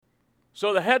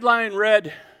So the headline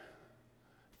read,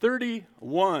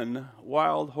 31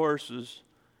 wild horses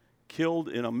killed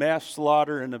in a mass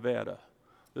slaughter in Nevada.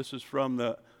 This is from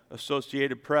the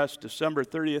Associated Press, December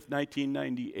 30th,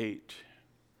 1998.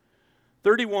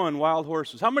 31 wild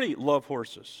horses. How many love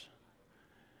horses?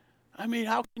 I mean,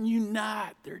 how can you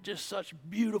not? They're just such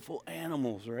beautiful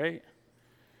animals, right?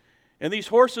 And these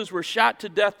horses were shot to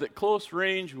death at close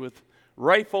range with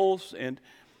rifles, and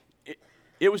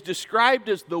it was described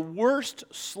as the worst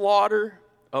slaughter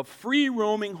of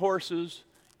free-roaming horses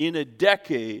in a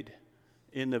decade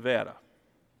in Nevada.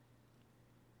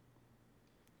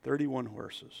 31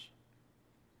 horses.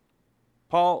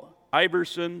 Paul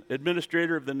Iverson,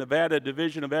 administrator of the Nevada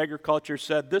Division of Agriculture,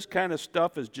 said, "This kind of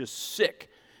stuff is just sick.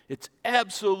 It's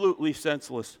absolutely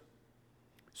senseless.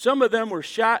 Some of them were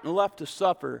shot and left to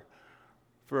suffer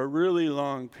for a really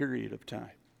long period of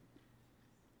time."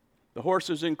 The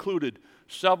horses included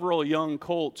several young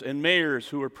colts and mares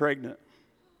who were pregnant.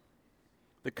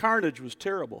 The carnage was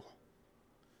terrible.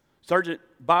 Sergeant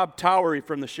Bob Towery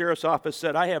from the sheriff's office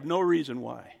said, "I have no reason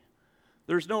why.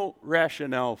 There's no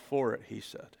rationale for it," he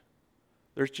said.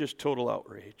 There's just total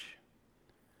outrage.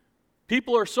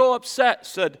 "People are so upset,"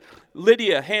 said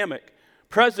Lydia Hammock,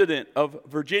 president of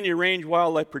Virginia Range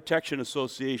Wildlife Protection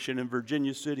Association in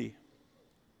Virginia City.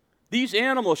 "These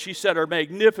animals," she said, "are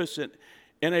magnificent,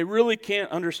 and I really can't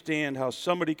understand how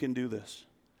somebody can do this.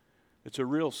 It's a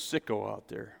real sicko out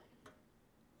there."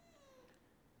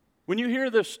 When you hear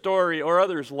this story or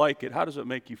others like it, how does it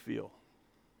make you feel?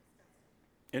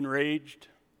 Enraged,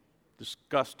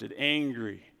 disgusted,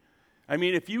 angry. I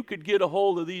mean, if you could get a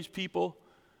hold of these people,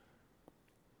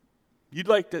 you'd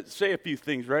like to say a few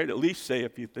things, right? At least say a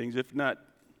few things. If not,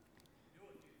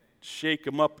 shake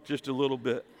them up just a little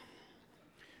bit.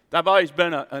 I've always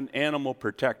been an animal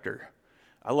protector.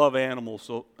 I love animals,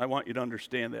 so I want you to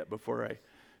understand that before I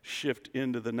shift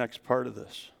into the next part of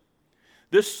this.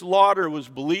 This slaughter was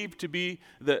believed to be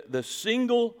the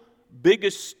single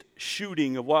biggest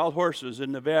shooting of wild horses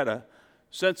in Nevada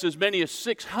since as many as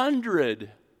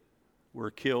 600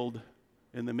 were killed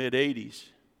in the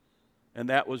mid-'80s. And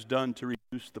that was done to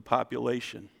reduce the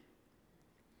population.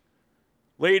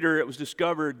 Later, it was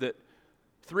discovered that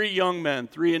 3 young men,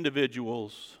 3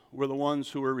 individuals, were the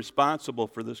ones who were responsible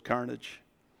for this carnage.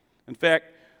 In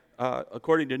fact,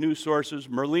 according to news sources,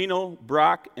 Merlino,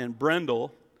 Brock, and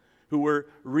Brendel, who were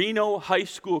Reno high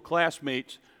school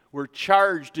classmates, were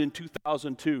charged in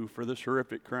 2002 for this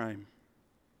horrific crime.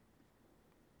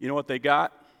 You know what they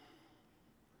got?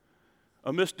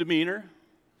 A misdemeanor,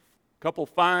 a couple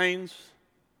fines,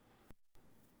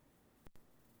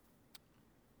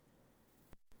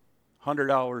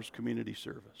 100 hours community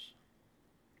service.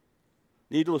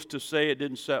 Needless to say, it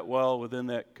didn't set well within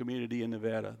that community in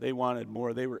Nevada. They wanted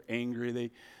more. They were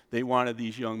angry. They wanted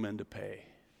these young men to pay.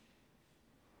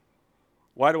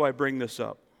 Why do I bring this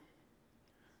up?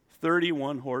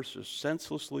 31 horses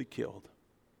senselessly killed.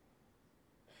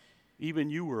 Even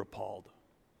you were appalled.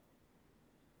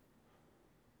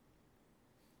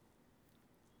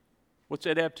 What's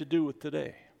that have to do with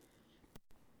today?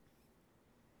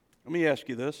 Let me ask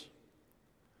you this.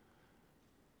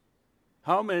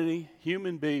 How many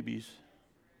human babies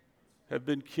have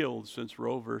been killed since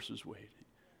Roe versus Wade?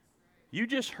 You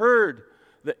just heard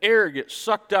the air get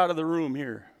sucked out of the room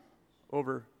here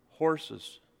over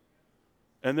horses.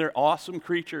 And they're awesome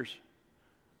creatures.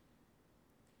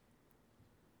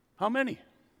 How many?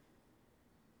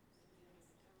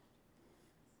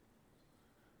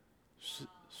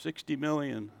 60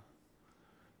 million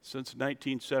since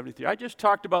 1973. I just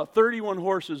talked about 31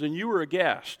 horses and you were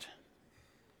aghast.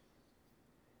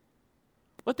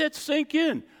 Let that sink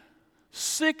in.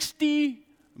 60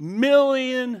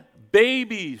 million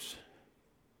babies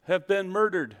have been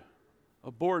murdered,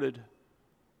 aborted,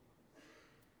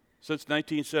 since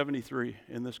 1973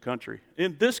 in this country.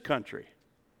 In this country.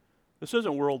 This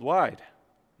isn't worldwide.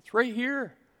 It's right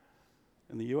here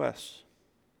in the U.S.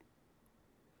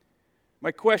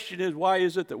 My question is, why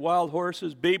is it that wild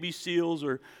horses, baby seals,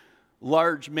 or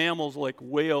large mammals like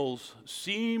whales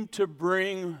seem to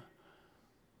bring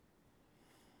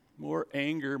more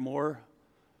anger, more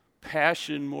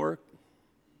passion, more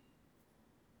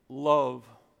love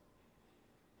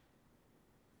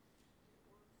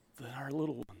than our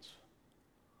little ones?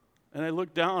 And I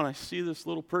look down, I see this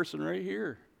little person right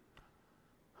here.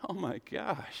 Oh my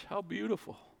gosh, how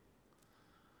beautiful.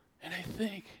 And I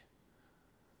think,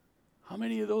 how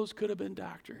many of those could have been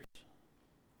doctors,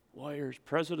 lawyers,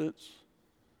 presidents?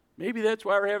 Maybe that's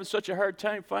why we're having such a hard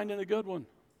time finding a good one.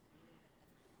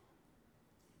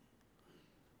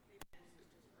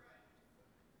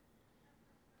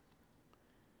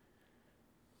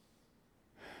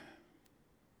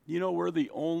 You know, we're the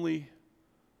only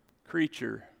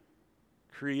creature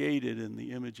created in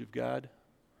the image of God.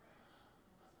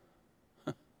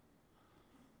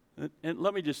 And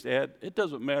let me just add, it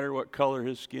doesn't matter what color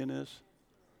his skin is.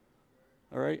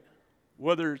 All right?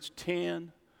 Whether it's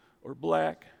tan or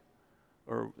black,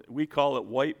 or we call it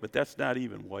white, but that's not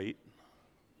even white.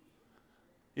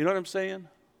 You know what I'm saying?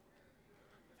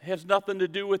 It has nothing to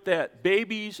do with that.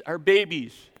 Babies are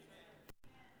babies.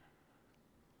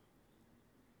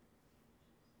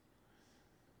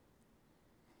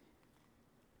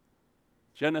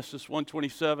 Genesis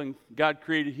 1:27, God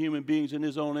created human beings in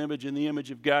his own image. In the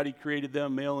image of God, he created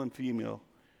them, male and female.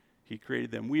 He created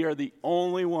them. We are the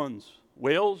only ones.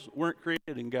 Whales weren't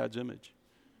created in God's image.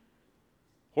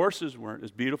 Horses weren't, as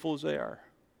beautiful as they are.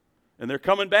 And they're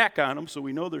coming back on them, so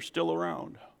we know they're still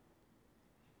around.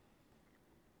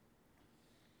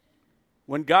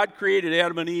 When God created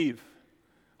Adam and Eve,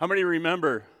 how many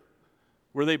remember?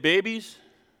 Were they babies?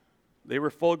 They were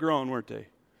full grown, weren't they?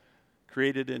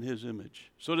 Created in his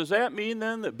image. So does that mean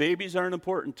then that babies aren't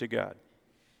important to God?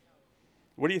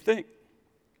 What do you think?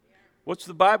 What's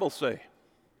the Bible say?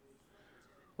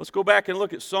 Let's go back and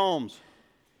look at Psalms.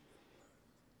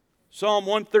 Psalm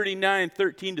 139,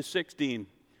 13 to 16.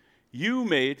 You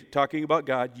made, talking about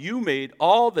God, you made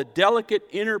all the delicate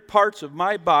inner parts of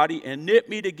my body and knit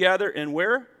me together in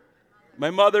where? My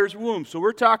mother's womb. So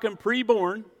we're talking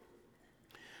pre-born.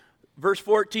 Verse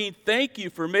 14, thank you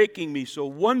for making me so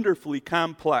wonderfully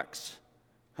complex.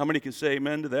 How many can say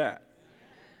amen to that?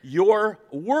 Your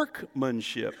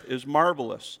workmanship is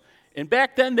marvelous. And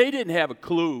back then they didn't have a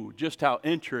clue just how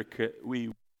intricate we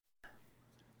were.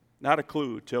 Not a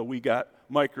clue till we got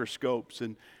microscopes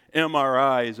and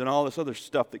MRIs and all this other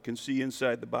stuff that can see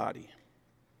inside the body.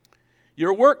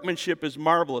 Your workmanship is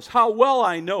marvelous. How well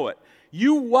I know it.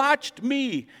 You watched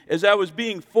me as I was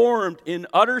being formed in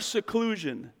utter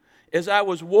seclusion, as I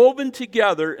was woven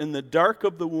together in the dark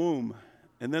of the womb.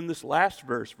 And then this last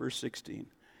verse, verse 16.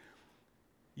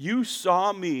 You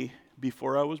saw me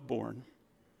before I was born.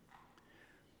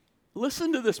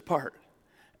 Listen to this part.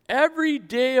 Every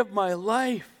day of my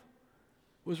life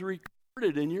was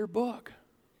recorded in your book.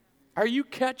 Are you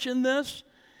catching this?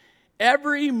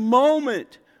 Every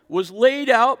moment was laid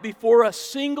out before a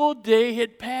single day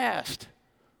had passed.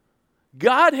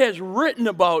 God has written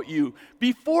about you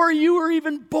before you were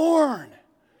even born.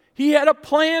 He had a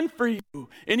plan for you,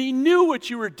 and he knew what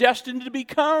you were destined to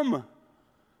become.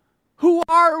 Who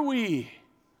are we,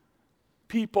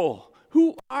 people?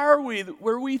 Who are we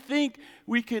where we think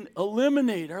we can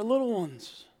eliminate our little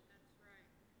ones?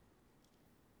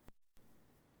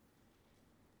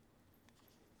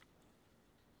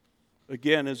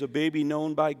 Again, is a baby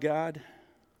known by God?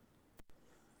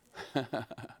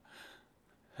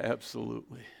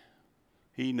 Absolutely.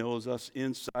 He knows us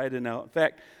inside and out. In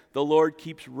fact, the Lord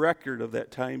keeps record of that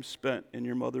time spent in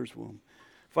your mother's womb.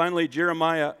 Finally,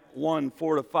 Jeremiah 1,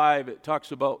 4-5, it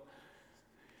talks about,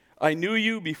 I knew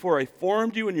you before I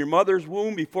formed you in your mother's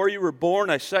womb. Before you were born,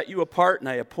 I set you apart and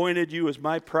I appointed you as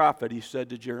my prophet, he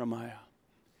said to Jeremiah.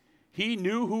 He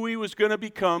knew who he was going to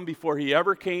become before he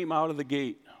ever came out of the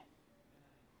gate.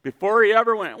 Before he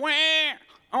ever went, wah,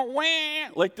 oh,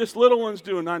 wah, like this little one's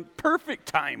doing on perfect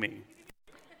timing.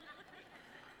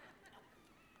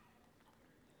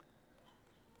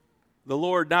 The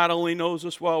Lord not only knows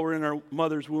us while we're in our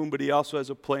mother's womb, but he also has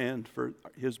a plan for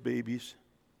his babies,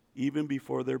 even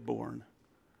before they're born.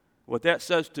 What that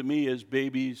says to me is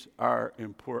babies are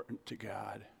important to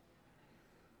God.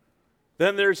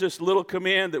 Then there's this little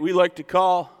command that we like to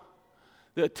call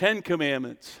the 10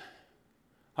 Commandments.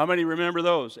 How many remember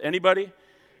those? Anybody?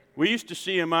 We used to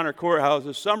see them on our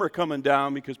courthouses. Some are coming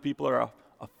down because people are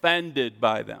offended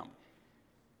by them.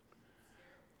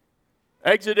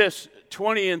 Exodus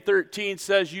 20 and 13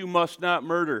 says you must not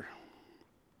murder.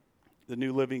 The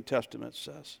New Living Testament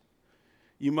says.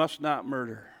 You must not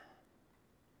murder.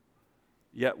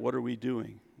 Yet what are we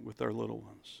doing with our little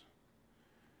ones?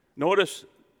 Notice,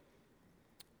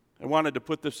 I wanted to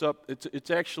put this up.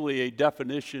 It's actually a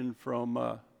definition from,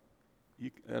 I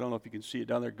don't know if you can see it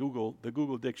down there, the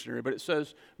Google Dictionary, but it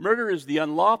says, murder is the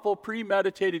unlawful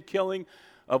premeditated killing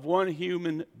of one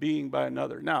human being by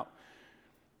another. Now,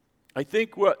 I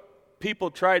think what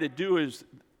people try to do is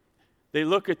they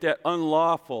look at that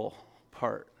unlawful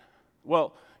part.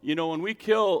 Well, you know, when we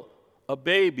kill a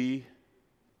baby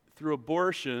through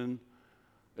abortion,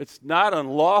 it's not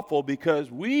unlawful because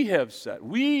we have said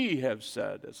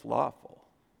it's lawful.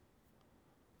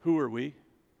 Who are we?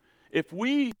 If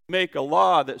we make a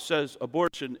law that says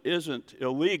abortion isn't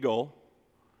illegal,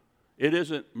 it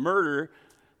isn't murder,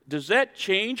 does that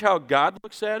change how God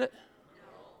looks at it?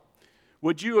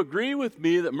 Would you agree with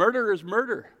me that murder is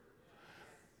murder?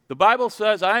 The Bible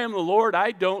says, I am the Lord,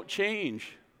 I don't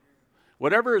change.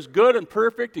 Whatever is good and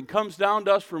perfect and comes down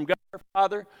to us from God our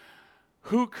Father,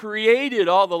 who created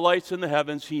all the lights in the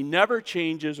heavens, he never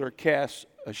changes or casts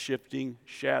a shifting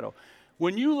shadow.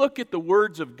 When you look at the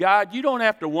words of God, you don't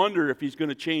have to wonder if he's going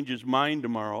to change his mind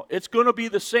tomorrow. It's going to be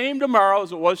the same tomorrow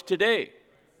as it was today.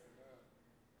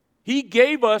 He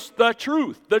gave us the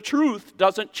truth. The truth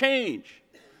doesn't change.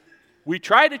 We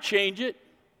try to change it,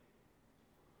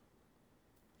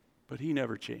 but he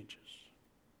never changes.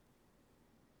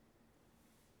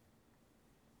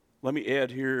 Let me add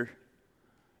here,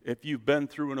 if you've been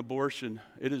through an abortion,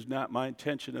 it is not my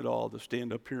intention at all to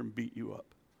stand up here and beat you up.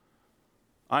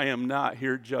 I am not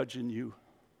here judging you.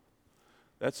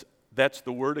 That's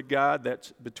the Word of God.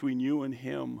 That's between you and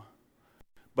him.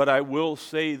 But I will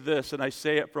say this, and I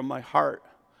say it from my heart.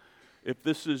 If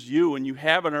this is you and you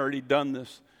haven't already done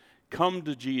this, come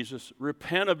to Jesus.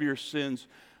 Repent of your sins.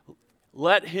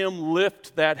 Let him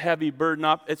lift that heavy burden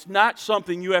up. It's not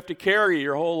something you have to carry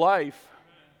your whole life.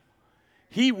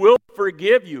 He will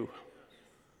forgive you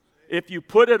if you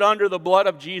put it under the blood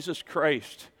of Jesus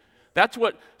Christ. That's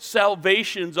what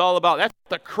salvation's all about. That's what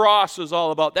the cross is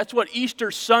all about. That's what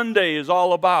Easter Sunday is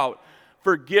all about.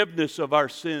 Forgiveness of our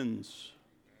sins.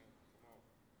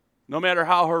 No matter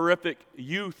how horrific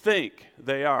you think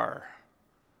they are,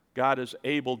 God is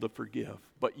able to forgive.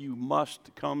 But you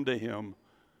must come to him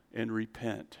and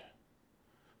repent.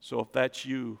 So if that's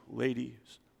you,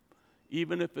 ladies,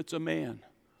 even if it's a man,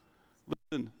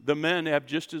 listen, the men have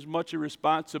just as much a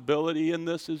responsibility in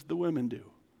this as the women do.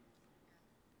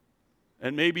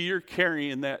 And maybe you're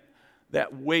carrying that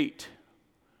weight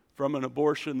from an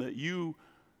abortion that you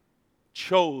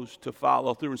chose to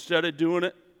follow through. Instead of doing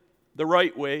it the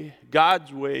right way,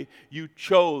 God's way, you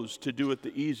chose to do it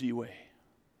the easy way.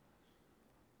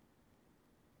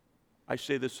 I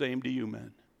say the same to you,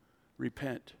 men.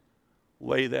 Repent.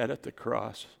 Lay that at the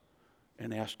cross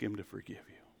and ask him to forgive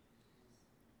you.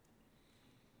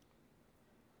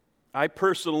 I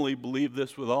personally believe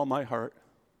this with all my heart.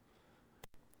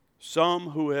 Some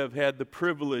who have had the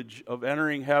privilege of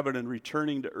entering heaven and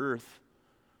returning to earth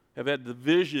have had the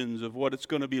visions of what it's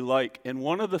going to be like. And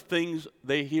one of the things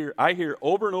I hear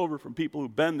over and over from people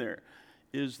who've been there,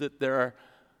 is that there are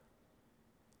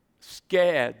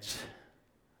scads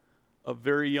of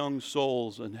very young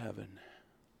souls in heaven.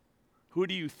 Who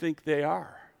do you think they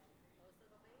are?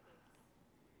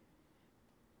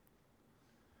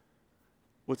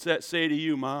 What's that say to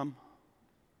you, Mom?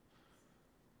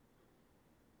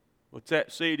 What's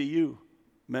that say to you,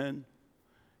 men?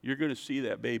 You're going to see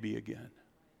that baby again.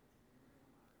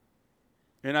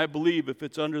 And I believe if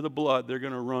it's under the blood, they're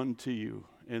going to run to you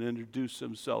and introduce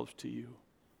themselves to you.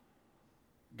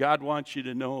 God wants you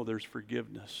to know there's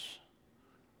forgiveness.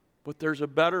 But there's a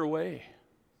better way.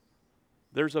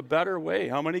 There's a better way.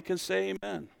 How many can say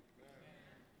amen?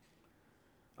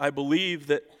 I believe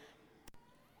that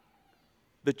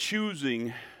the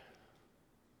choosing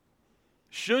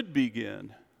should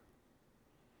begin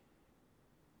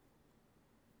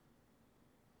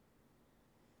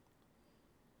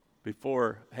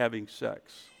before having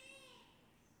sex.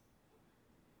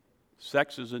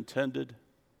 Sex is intended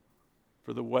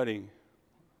for the wedding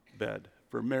bed,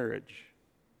 for marriage.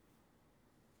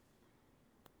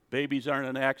 Babies aren't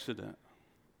an accident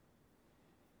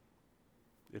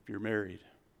if you're married.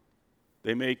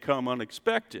 They may come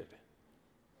unexpected,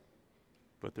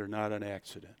 but they're not an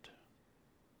accident.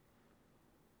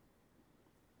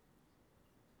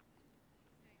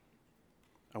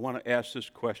 I want to ask this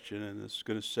question, and it's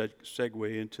going to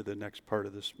segue into the next part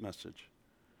of this message.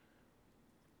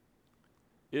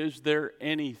 Is there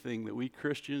anything that we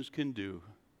Christians can do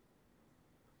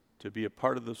to be a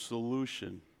part of the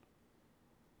solution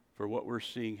for what we're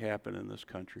seeing happen in this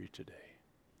country today?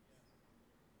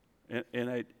 And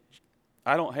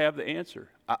I don't have the answer.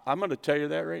 I'm going to tell you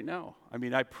that right now. I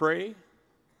mean, I pray.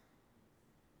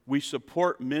 We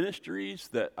support ministries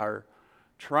that are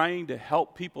trying to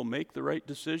help people make the right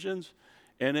decisions.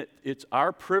 And it's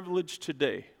our privilege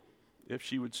today, if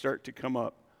she would start to come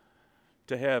up,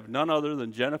 to have none other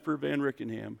than Jennifer Van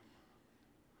Rickenham.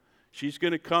 She's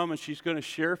going to come and she's going to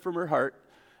share from her heart.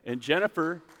 And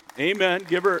Jennifer, amen,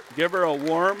 give her a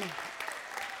warm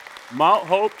Mount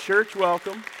Hope Church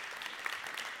welcome.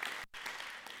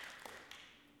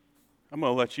 I'm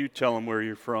going to let you tell them where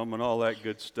you're from and all that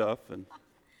good stuff. And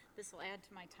this will add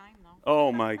to my time, though.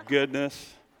 oh, my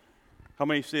goodness. How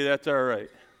many say that's all right?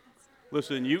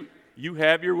 Listen, you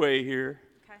have your way here.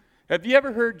 Okay. Have you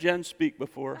ever heard Jen speak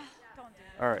before? Don't do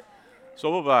it. All right.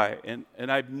 So have I.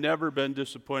 And I've never been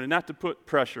disappointed. Not to put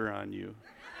pressure on you.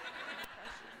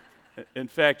 In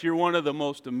fact, you're one of the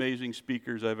most amazing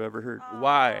speakers I've ever heard.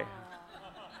 Why?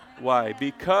 Why?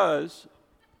 Because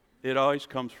it always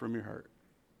comes from your heart.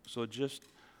 So just,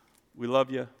 we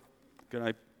love you. Can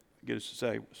I get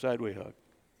a sideway hug?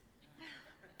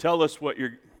 Tell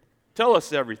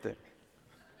us everything.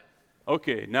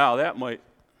 Okay, now that might.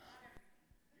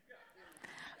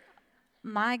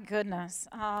 My goodness.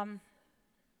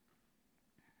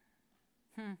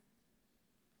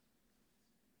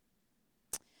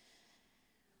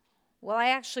 Well, I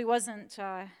actually wasn't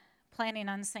planning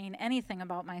on saying anything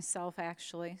about myself,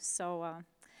 actually. So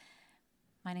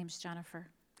my name's Jennifer.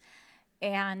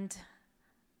 And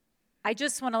I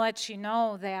just want to let you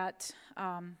know that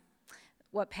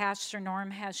what Pastor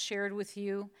Norm has shared with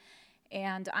you,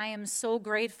 and I am so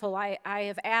grateful. I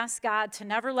have asked God to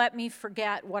never let me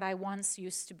forget what I once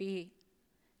used to be.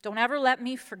 Don't ever let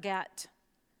me forget.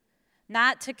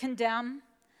 Not to condemn,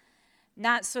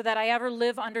 not so that I ever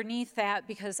live underneath that,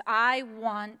 because I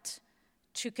want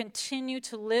to continue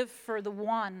to live for the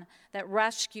one that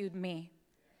rescued me.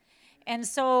 And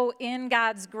so in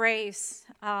God's grace,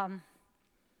 I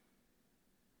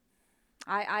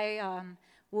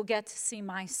will get to see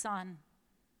my son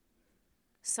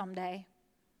someday.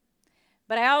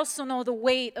 But I also know the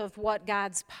weight of what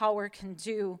God's power can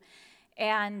do.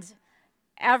 And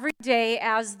every day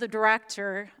as the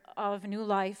director of New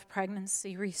Life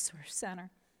Pregnancy Resource Center,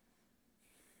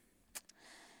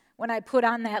 when I put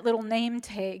on that little name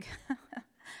tag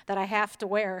that I have to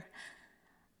wear,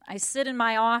 I sit in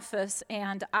my office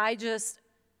and I just,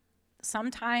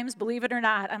 sometimes, believe it or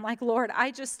not, I'm like, Lord,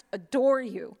 I just adore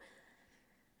you.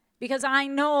 Because I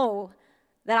know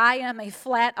that I am a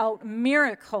flat-out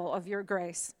miracle of your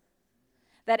grace.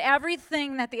 That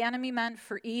everything that the enemy meant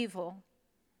for evil,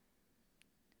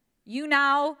 you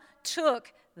now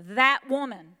took that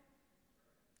woman,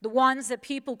 the ones that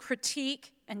people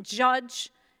critique and judge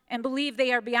and believe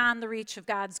they are beyond the reach of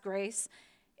God's grace,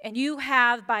 and you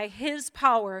have, by his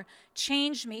power,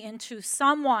 changed me into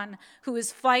someone who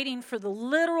is fighting for the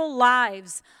literal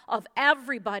lives of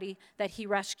everybody that he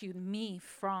rescued me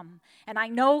from. And I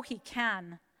know he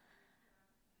can,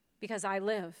 because I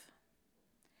live.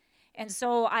 And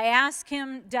so I ask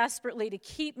him desperately to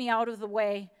keep me out of the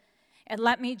way. And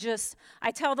let me just,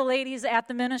 I tell the ladies at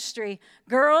the ministry,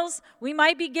 girls, we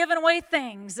might be giving away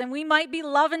things and we might be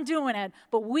loving doing it,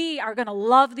 but we are going to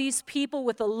love these people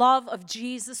with the love of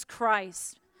Jesus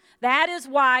Christ. That is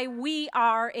why we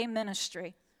are a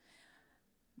ministry.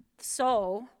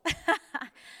 So,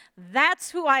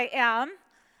 that's who I am.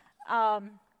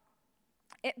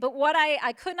 But what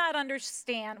I could not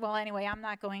understand, well, anyway, I'm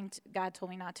not going to, God told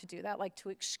me not to do that, like to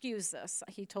excuse this.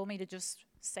 He told me to just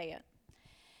say it.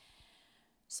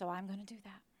 So I'm going to do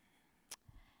that.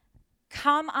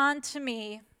 Come unto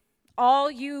me,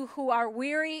 all you who are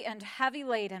weary and heavy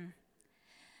laden.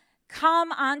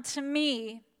 Come unto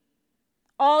me,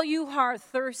 all you who are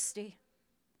thirsty.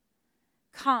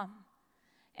 Come,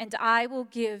 and I will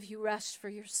give you rest for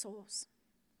your souls.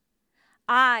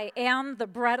 I am the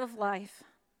bread of life.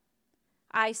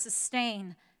 I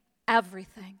sustain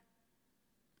everything.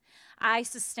 I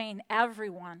sustain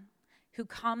everyone who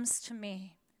comes to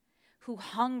me, who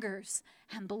hungers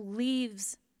and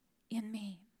believes in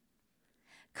me.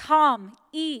 Come,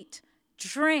 eat,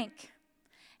 drink,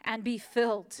 and be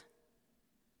filled.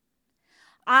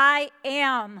 I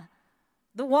am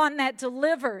the one that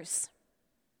delivers,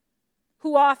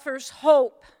 who offers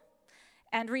hope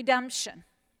and redemption.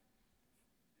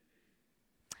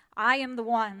 I am the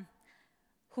one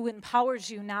who empowers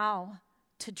you now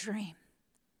to dream,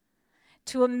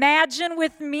 to imagine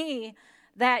with me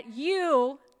that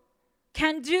you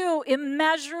can do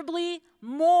immeasurably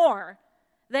more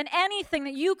than anything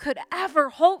that you could ever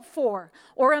hope for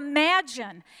or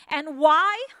imagine. And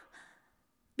why?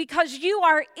 Because you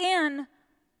are in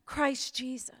Christ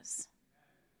Jesus.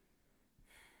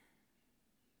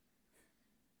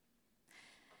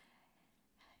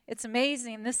 It's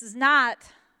amazing. This is not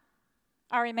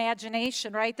our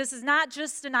imagination, right? This is not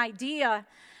just an idea,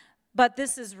 but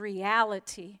this is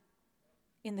reality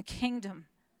in the kingdom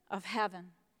of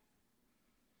heaven.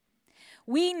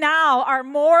 We now are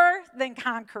more than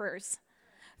conquerors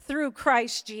through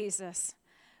Christ Jesus,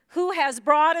 who has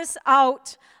brought us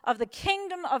out of the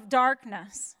kingdom of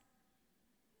darkness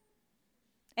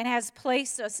and has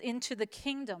placed us into the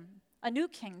kingdom, a new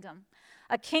kingdom,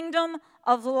 a kingdom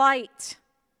of light,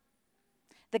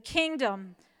 the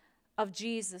kingdom of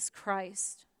Jesus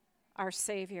Christ, our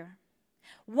Savior.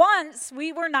 Once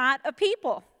we were not a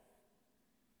people.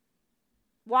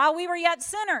 While we were yet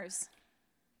sinners,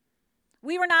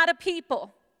 we were not a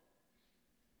people.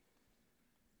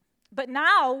 But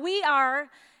now we are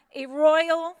a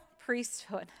royal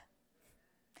priesthood.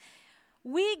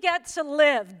 We get to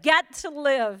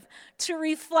live to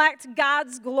reflect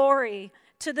God's glory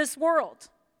to this world.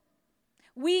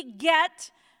 We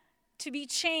get to be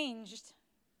changed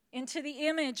into the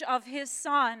image of his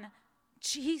Son,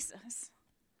 Jesus.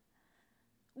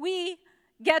 We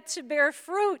get to bear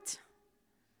fruit,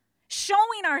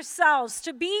 showing ourselves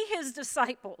to be his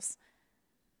disciples.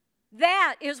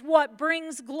 That is what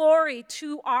brings glory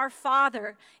to our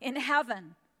Father in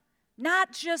heaven.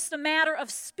 Not just a matter of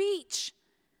speech,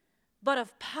 but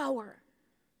of power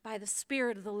by the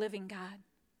Spirit of the living God.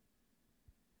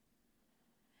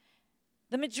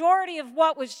 The majority of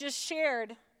what was just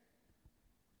shared,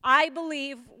 I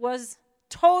believe, was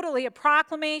totally a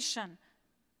proclamation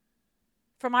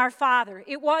from our Father.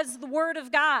 It was the Word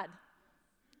of God.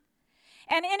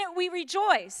 And in it we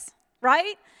rejoice,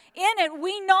 right? In it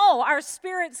we know our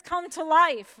spirits come to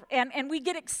life and we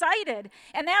get excited.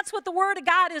 And that's what the Word of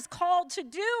God is called to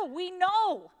do. We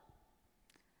know.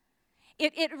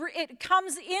 It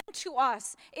comes into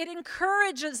us. It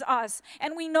encourages us.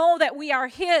 And we know that we are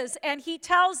his. And he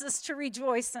tells us to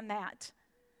rejoice in that.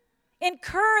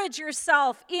 Encourage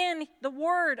yourself in the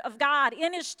Word of God,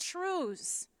 in his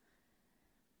truths.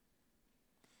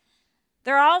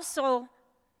 There are also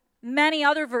many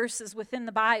other verses within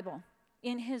the Bible,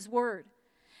 in his Word,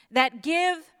 that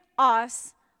give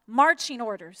us marching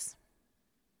orders,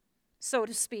 so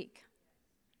to speak.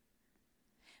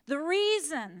 The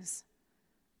reasons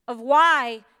of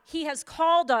why he has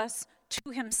called us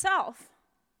to himself.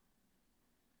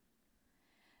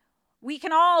 We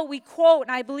quote,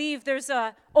 and I believe there's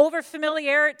a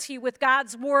over-familiarity with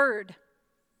God's Word,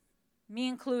 me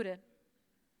included.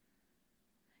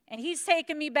 And he's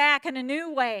taken me back in a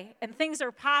new way, and things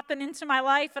are popping into my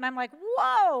life, and I'm like,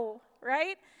 whoa,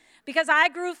 right? Because I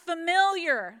grew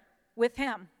familiar with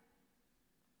him.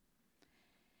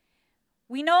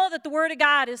 We know that the Word of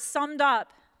God is summed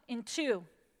up in 2.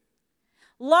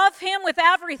 Love him with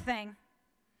everything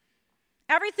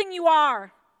you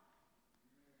are,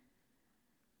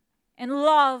 and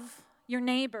love your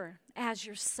neighbor as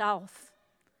yourself.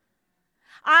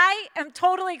 I am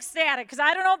totally ecstatic because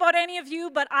I don't know about any of you,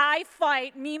 but I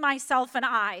fight me, myself, and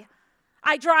I.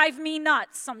 I drive me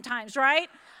nuts sometimes, right?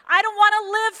 I don't want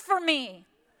to live for me.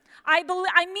 I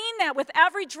mean that with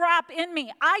every drop in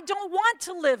me. I don't want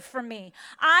to live for me.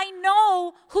 I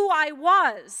know who I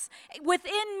was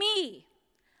within me.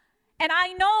 And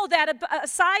I know that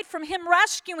aside from him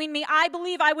rescuing me, I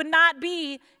believe I would not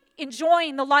be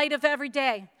enjoying the light of every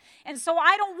day. And so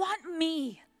I don't want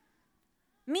me.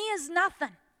 Me is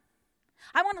nothing.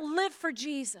 I want to live for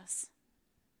Jesus.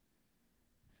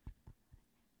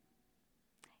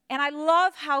 And I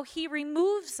love how he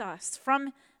removes us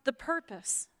from the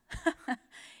purpose.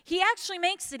 He actually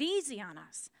makes it easy on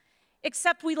us,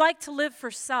 except we like to live for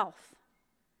self,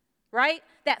 right?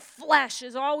 That flesh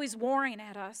is always warring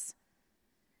at us.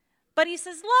 But he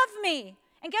says, love me.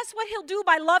 And guess what he'll do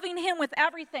by loving him with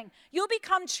everything? You'll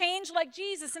become changed like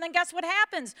Jesus, and then guess what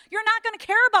happens? You're not going to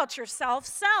care about yourself.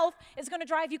 Self is going to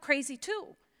drive you crazy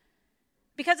too.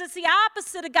 Because it's the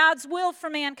opposite of God's will for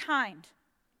mankind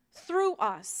through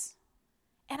us.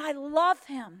 And I love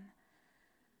him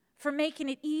for making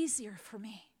it easier for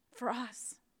me, for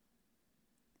us.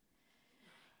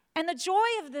 And the joy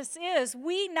of this is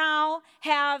we now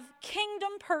have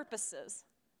kingdom purposes.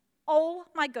 Oh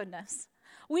my goodness.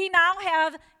 We now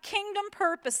have kingdom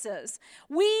purposes.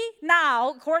 We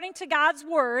now, according to God's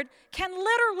word, can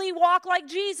literally walk like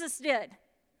Jesus did.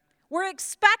 We're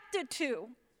expected to.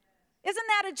 Isn't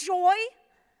that a joy?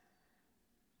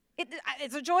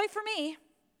 It's a joy for me.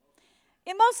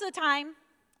 And most of the time,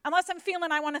 unless I'm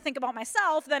feeling I want to think about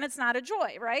myself, then it's not a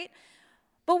joy, right?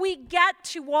 But we get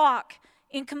to walk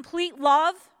in complete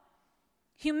love,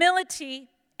 humility,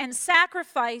 and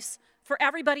sacrifice for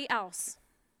everybody else.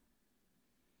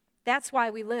 That's why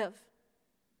we live.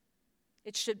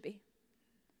 It should be.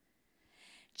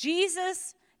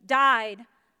 Jesus died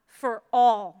for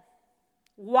all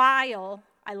while,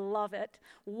 I love it,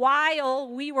 while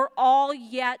we were all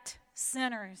yet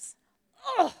sinners.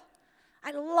 Oh,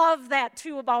 I love that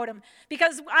too about him.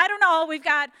 Because, I don't know, we've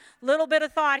got a little bit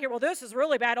of thought here. Well, this is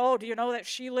really bad. Oh, do you know that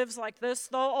she lives like this,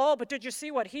 though? Oh, but did you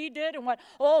see what he did? And what?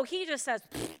 Oh, he just says,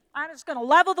 I'm just going to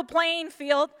level the playing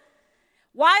field.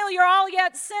 While you're all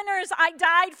yet sinners, I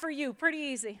died for you. Pretty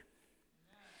easy.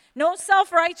 No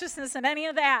self-righteousness in any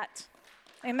of that.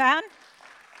 Amen?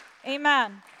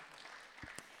 Amen.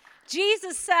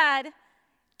 Jesus said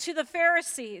to the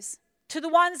Pharisees, to the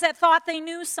ones that thought they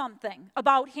knew something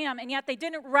about him, and yet they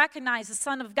didn't recognize the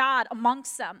Son of God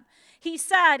amongst them. He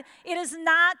said, it is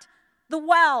not the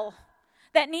well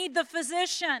that need the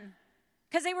physician,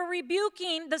 because they were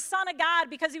rebuking the Son of God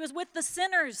because he was with the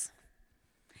sinners.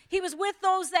 He was with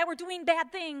those that were doing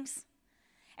bad things.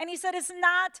 And he said, it's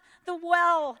not the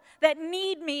well that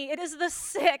need me, it is the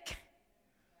sick.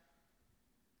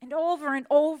 And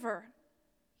over,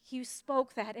 he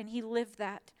spoke that and he lived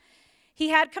that. He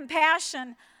had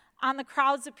compassion on the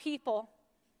crowds of people.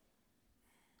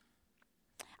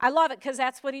 I love it because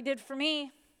that's what he did for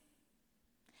me.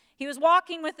 He was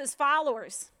walking with his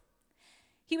followers.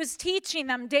 He was teaching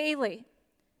them daily.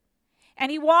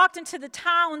 And he walked into the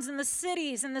towns and the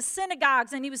cities and the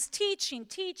synagogues, and he was teaching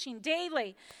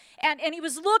daily. And he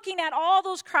was looking at all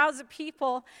those crowds of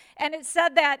people, and it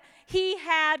said that he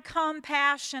had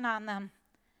compassion on them.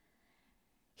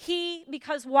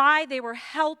 Because why? They were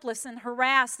helpless and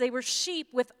harassed. They were sheep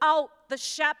without the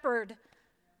shepherd.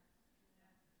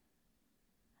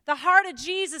 The heart of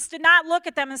Jesus did not look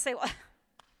at them and say,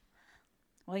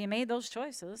 well, you made those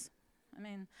choices. I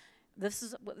mean, this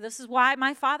is why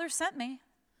my Father sent me.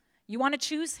 You want to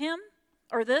choose him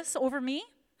or this over me?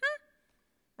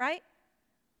 Right?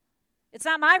 It's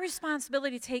not my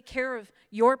responsibility to take care of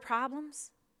your problems.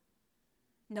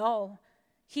 No,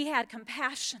 he had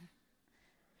compassion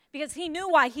because he knew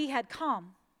why he had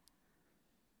come.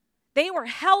 They were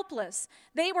helpless.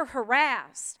 They were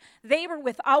harassed. They were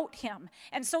without him.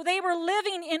 And so they were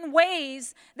living in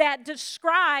ways that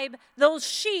describe those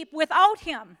sheep without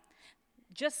him,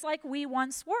 just like we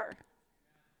once were.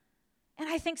 And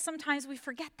I think sometimes we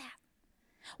forget that.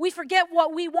 We forget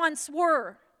what we once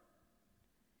were.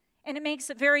 And it makes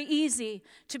it very easy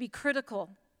to be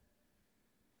critical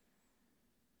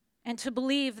and to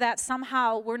believe that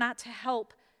somehow we're not to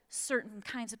help certain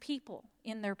kinds of people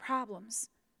in their problems.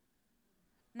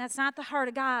 And that's not the heart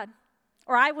of God,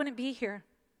 or I wouldn't be here.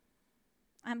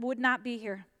 I would not be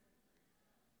here.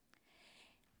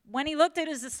 When he looked at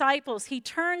his disciples, he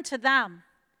turned to them.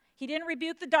 He didn't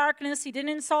rebuke the darkness. He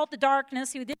didn't insult the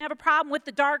darkness. He didn't have a problem with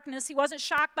the darkness. He wasn't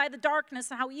shocked by the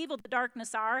darkness and how evil the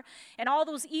darkness are and all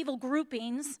those evil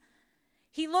groupings.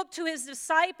 He looked to his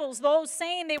disciples, those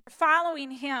saying they were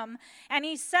following him, and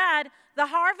he said, the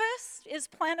harvest is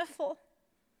plentiful.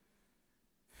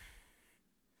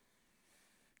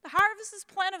 The harvest is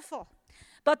plentiful,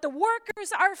 but the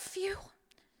workers are few.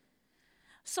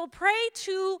 So pray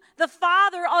to the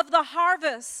Father of the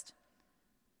harvest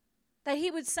that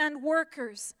he would send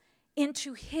workers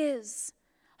into his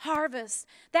harvest.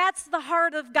 That's the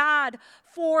heart of God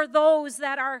for those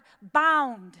that are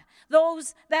bound,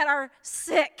 those that are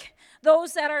sick,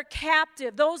 those that are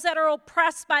captive, those that are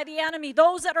oppressed by the enemy,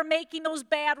 those that are making those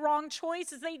bad, wrong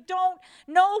choices. They don't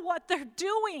know what they're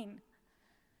doing.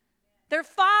 Their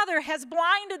father has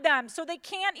blinded them, so they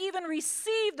can't even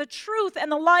receive the truth and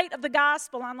the light of the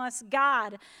gospel unless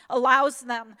God allows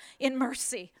them in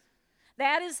mercy.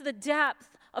 That is the depth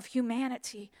of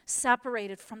humanity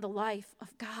separated from the life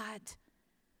of God.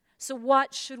 So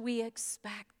what should we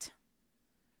expect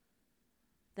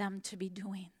them to be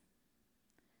doing?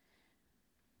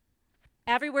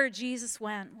 Everywhere Jesus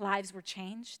went, lives were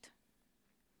changed.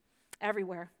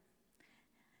 Everywhere.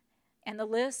 And the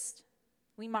list,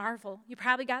 we marvel. You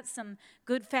probably got some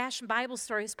good-fashioned Bible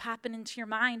stories popping into your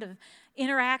mind of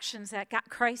interactions that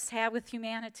Christ had with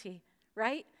humanity,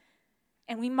 right?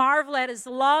 And we marvel at his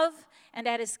love and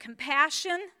at his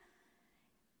compassion,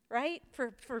 right,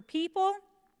 for people,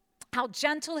 how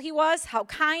gentle he was, how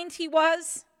kind he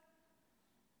was.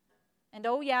 And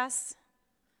oh yes,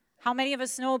 how many of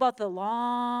us know about the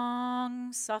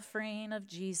long suffering of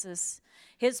Jesus,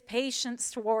 his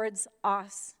patience towards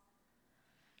us,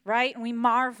 right? And we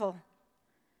marvel.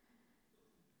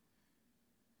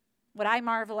 What I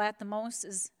marvel at the most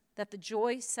is that the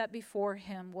joy set before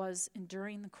him was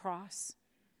enduring the cross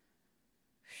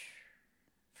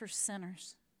for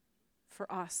sinners,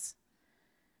 for us.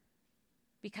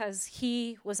 Because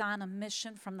he was on a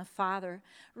mission from the Father.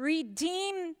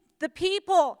 Redeem the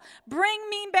people. Bring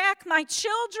me back my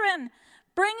children.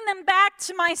 Bring them back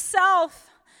to myself,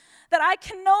 that I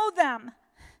can know them,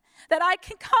 that I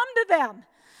can come to them,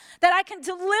 that I can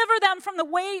deliver them from the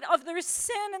weight of their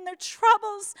sin and their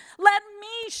troubles. Let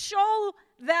me show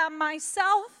them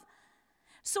myself.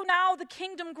 So now the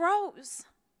kingdom grows.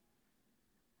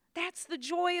 That's the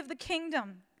joy of the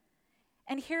kingdom.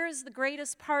 And here's the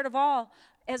greatest part of all.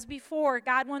 As before,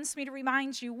 God wants me to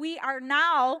remind you, we are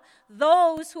now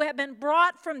those who have been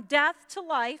brought from death to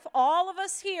life. All of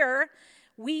us here,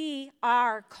 we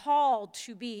are called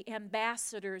to be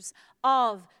ambassadors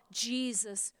of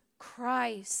Jesus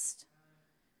Christ.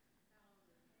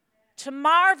 To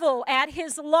marvel at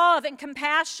his love and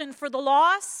compassion for the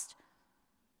lost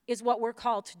is what we're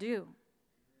called to do.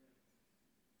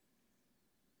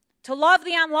 To love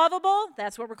the unlovable,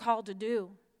 that's what we're called to do.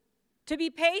 To be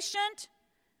patient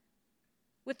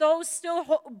with those still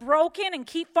broken and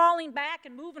keep falling back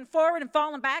and moving forward and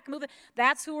falling back and moving,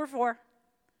 that's who we're for.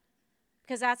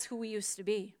 Because that's who we used to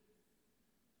be.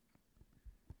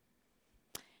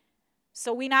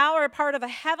 So we now are a part of a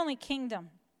heavenly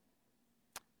kingdom,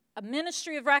 a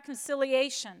ministry of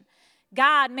reconciliation,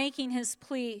 God making his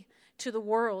plea to the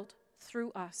world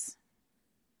through us.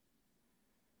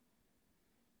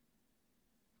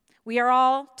 We are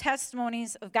all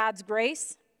testimonies of God's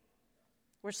grace.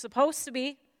 We're supposed to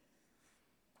be.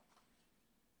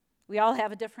 We all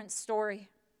have a different story,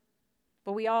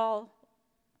 but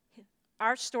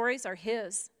our stories are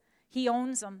his. He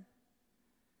owns them.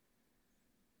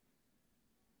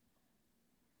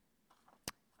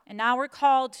 And now we're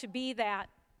called to be that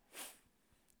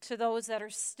to those that are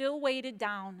still weighted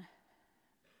down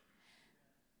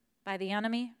by the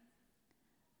enemy,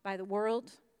 by the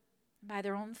world, by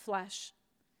their own flesh.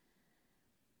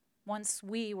 Once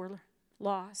we were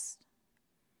lost,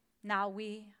 now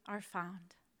we are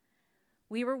found.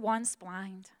 We were once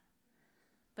blind,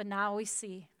 but now we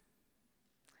see.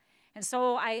 And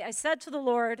so I said to the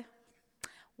Lord,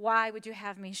 why would you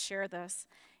have me share this?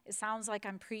 It sounds like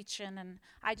I'm preaching, and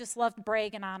I just love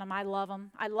bragging on him. I love him.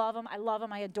 I love him. I love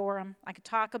him. I adore him. I could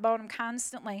talk about him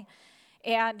constantly.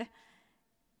 And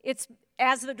it's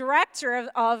as the director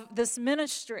of this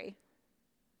ministry,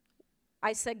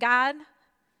 I said, God,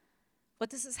 what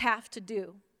does this have to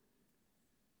do?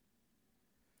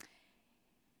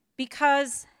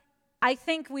 Because I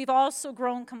think we've also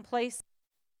grown complacent.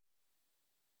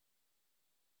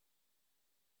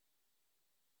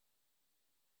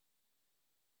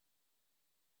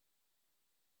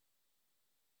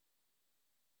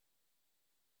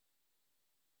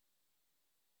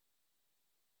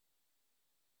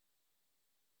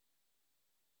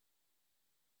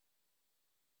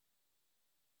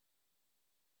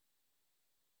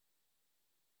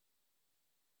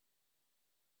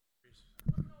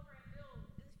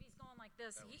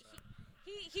 This.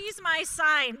 He's my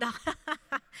sign.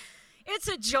 It's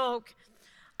a joke.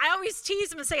 I always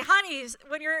tease him and say, honey,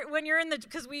 when you're in the,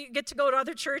 because we get to go to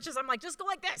other churches, I'm like, just go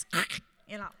like this,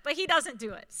 but he doesn't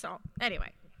do it. So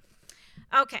anyway,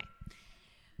 okay.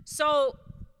 So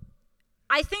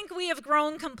I think we have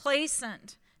grown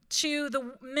complacent to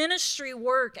the ministry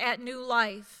work at New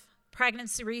Life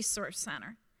Pregnancy Resource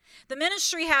Center. The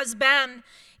ministry has been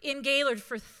in Gaylord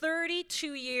for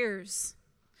 32 years.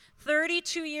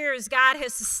 32 years, God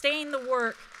has sustained the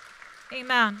work.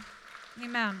 Amen.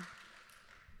 Amen.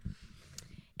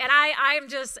 And I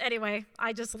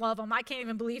just love him. I can't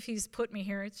even believe he's put me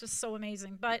here. It's just so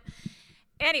amazing. But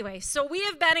anyway, so we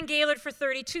have been in Gaylord for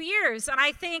 32 years, and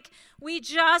I think we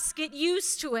just get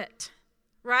used to it,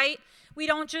 right? We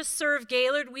don't just serve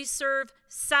Gaylord, we serve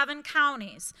 7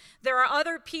 counties. There are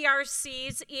other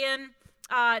PRCs in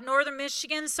northern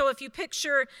Michigan. So if you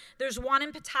picture, there's one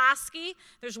in Petoskey,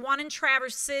 there's one in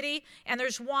Traverse City, and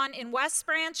there's one in West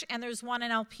Branch, and there's one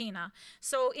in Alpena.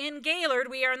 So in Gaylord,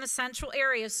 we are in the central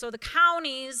area. So the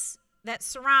counties that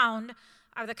surround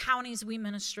are the counties we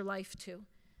minister life to.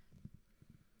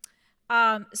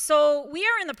 So we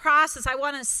are in the process. I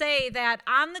want to say that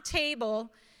on the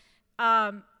table,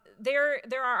 there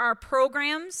are our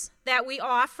programs that we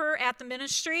offer at the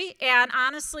ministry, and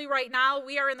honestly, right now,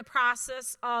 we are in the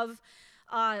process of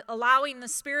allowing the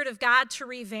Spirit of God to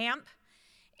revamp.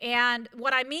 And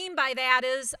what I mean by that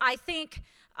is, I think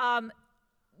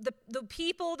the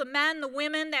people, the men, the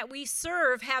women that we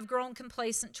serve have grown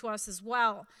complacent to us as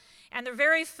well, and they're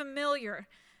very familiar.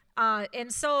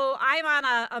 And so I'm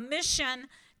on a mission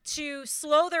to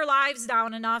slow their lives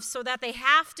down enough so that they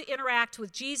have to interact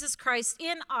with Jesus Christ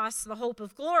in us, the hope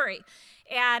of glory.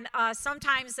 And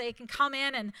sometimes they can come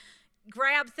in and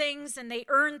grab things and they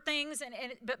earn things,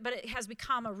 but it has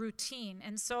become a routine.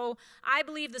 And so I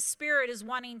believe the Spirit is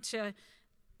wanting to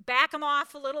back them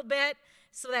off a little bit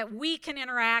so that we can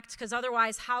interact, because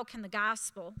otherwise how can the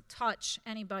gospel touch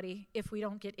anybody if we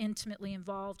don't get intimately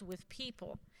involved with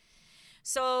people?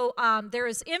 So there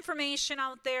is information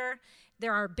out there.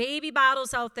 There are baby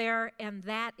bottles out there, and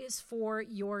that is for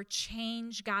your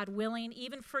change, God willing,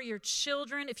 even for your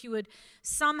children, if you would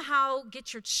somehow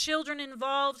get your children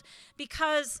involved,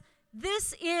 because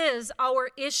this is our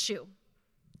issue.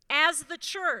 As the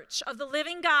church of the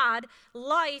living God,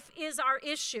 life is our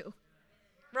issue,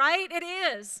 right? It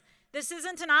is. This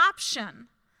isn't an option.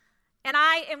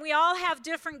 And we all have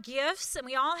different gifts, and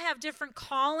we all have different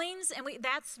callings, and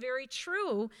that's very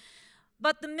true.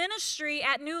 But the ministry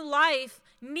at New Life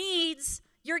needs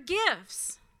your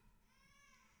gifts.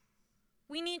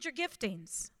 We need your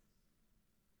giftings.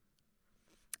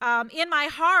 In my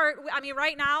heart,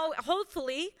 right now,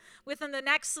 hopefully, within the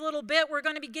next little bit, we're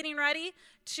going to be getting ready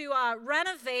to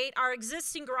renovate our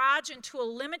existing garage into a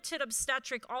limited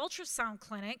obstetric ultrasound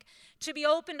clinic to be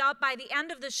opened up by the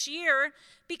end of this year,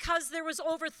 because there was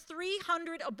over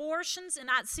 300 abortions in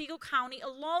Otsego County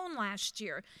alone last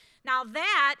year. Now,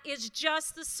 that is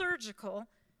just the surgical.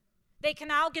 They can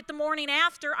now get the morning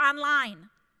after online,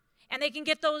 and they can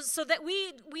get those, so that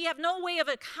we have no way of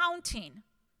accounting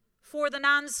for the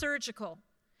non-surgical.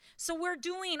 So we're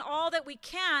doing all that we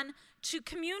can to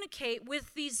communicate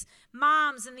with these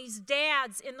moms and these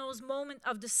dads in those moments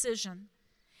of decision.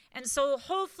 And so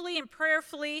hopefully and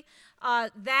prayerfully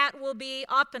that will be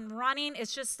up and running.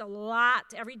 It's just a lot.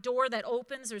 Every door that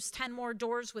opens, there's 10 more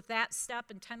doors with that step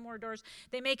and 10 more doors.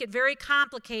 They make it very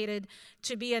complicated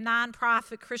to be a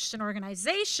nonprofit Christian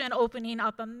organization opening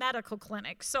up a medical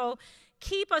clinic. So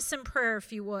keep us in prayer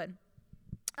if you would.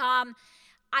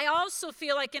 I also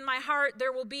feel like in my heart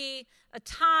there will be a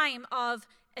time of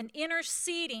an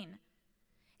interceding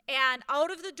and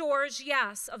out of the doors,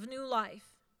 yes, of new life.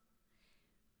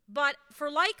 But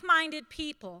for like-minded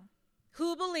people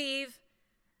who believe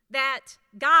that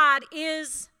God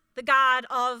is the God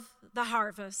of the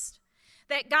harvest,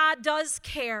 that God does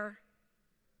care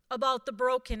about the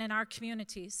broken in our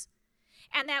communities,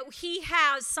 and that He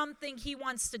has something He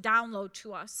wants to download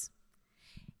to us.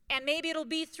 And maybe it'll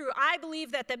be through, I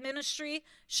believe that the ministry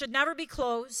should never be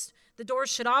closed. The doors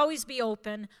should always be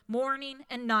open, morning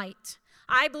and night.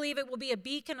 I believe it will be a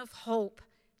beacon of hope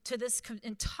to this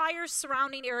entire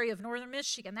surrounding area of northern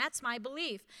Michigan. That's my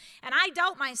belief. And I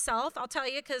doubt myself, I'll tell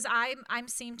you, because I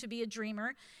seem to be a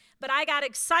dreamer. But I got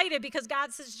excited because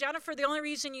God says, Jennifer, the only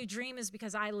reason you dream is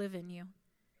because I live in you.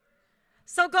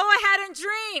 So go ahead and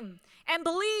dream and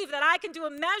believe that I can do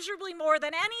immeasurably more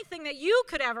than anything that you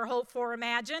could ever hope for or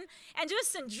imagine, and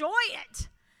just enjoy it.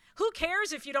 Who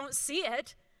cares if you don't see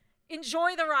it?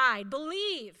 Enjoy the ride.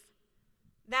 Believe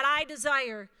that I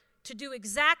desire to do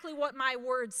exactly what my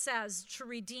word says, to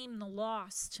redeem the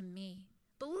lost to me.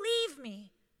 Believe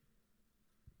me.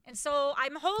 And so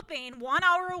I'm hoping 1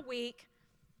 hour a week,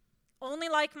 only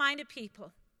like-minded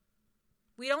people.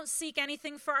 We don't seek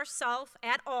anything for ourselves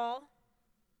at all.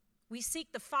 We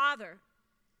seek the Father.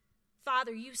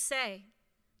 Father, you say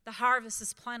the harvest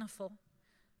is plentiful.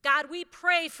 God, we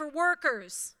pray for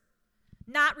workers,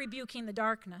 not rebuking the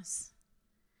darkness.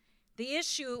 The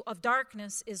issue of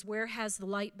darkness is, where has the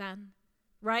light been,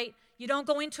 right? You don't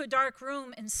go into a dark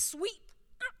room and sweep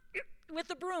with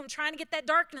the broom trying to get that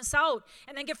darkness out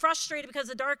and then get frustrated because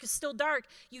the dark is still dark.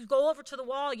 You go over to the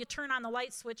wall, you turn on the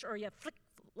light switch, or you flick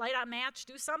light on match,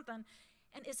 do something.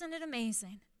 And isn't it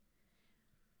amazing?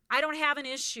 I don't have an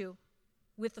issue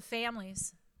with the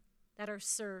families that are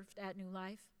served at New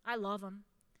Life. I love them.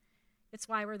 It's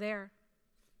why we're there.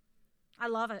 I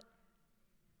love it.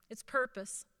 It's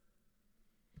purpose.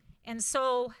 And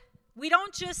so we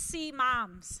don't just see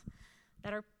moms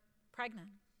that are pregnant.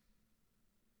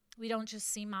 We don't just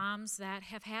see moms that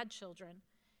have had children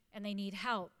and they need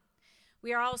help.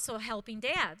 We are also helping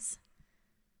dads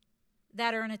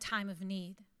that are in a time of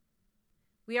need.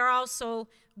 We are also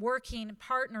working and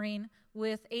partnering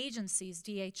with agencies,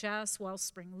 DHS,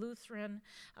 Wellspring Lutheran,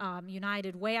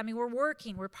 United Way. We're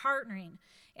working, we're partnering.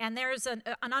 And there's an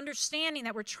understanding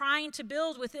that we're trying to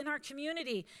build within our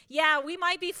community. Yeah, we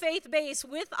might be faith-based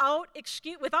without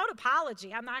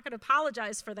apology. I'm not going to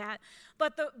apologize for that.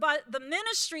 But the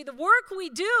ministry, the work we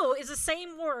do is the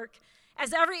same work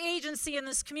as every agency in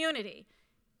this community.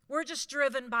 We're just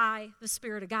driven by the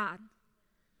Spirit of God.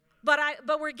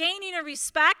 But we're gaining a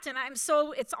respect, and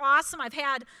it's awesome. I've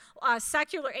had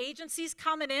secular agencies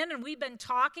coming in, and we've been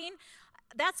talking.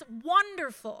 That's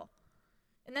wonderful.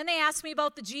 And then they ask me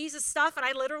about the Jesus stuff, and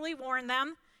I literally warn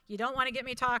them, you don't want to get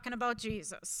me talking about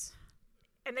Jesus.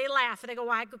 And they laugh, and they go,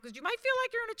 why? Because you might feel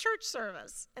like you're in a church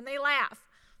service. And they laugh,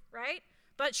 right?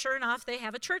 But sure enough, they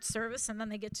have a church service, and then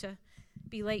they get to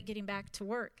be late getting back to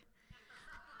work.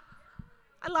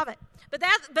 I love it. But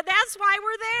that's why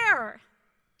we're there.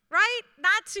 Right?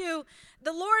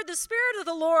 The Spirit of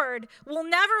the Lord will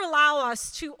never allow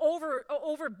us to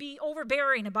be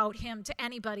overbearing about Him to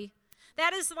anybody.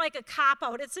 That is like a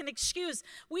cop-out. It's an excuse.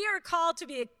 We are called to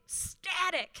be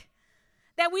ecstatic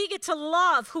that we get to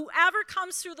love whoever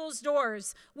comes through those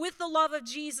doors with the love of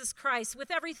Jesus Christ, with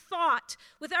every thought,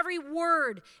 with every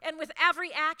word, and with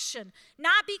every action.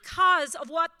 Not because of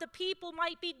what the people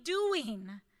might be doing,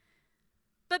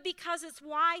 but because it's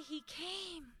why He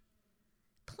came.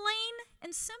 Plain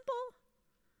and simple,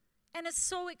 and it's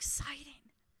so exciting.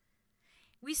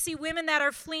 We see women that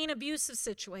are fleeing abusive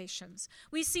situations.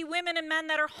 We see women and men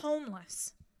that are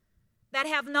homeless, that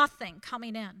have nothing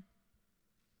coming in.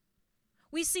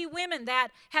 We see women that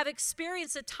have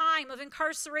experienced a time of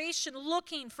incarceration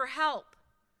looking for help.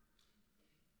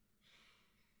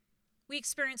 We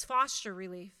experience foster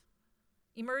relief,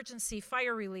 emergency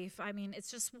fire relief. I mean,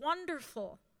 it's just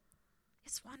wonderful.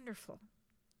 It's wonderful.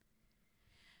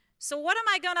 So what am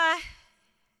I going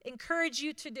to encourage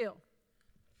you to do?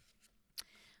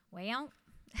 Well,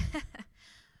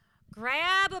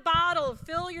 grab a bottle,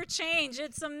 fill your change.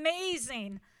 It's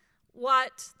amazing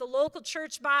what the local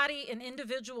church body and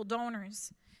individual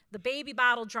donors, the baby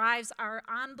bottle drives are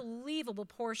unbelievable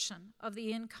portion of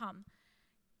the income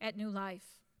at New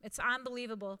Life. It's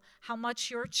unbelievable how much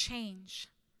your change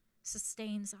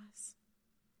sustains us.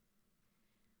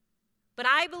 But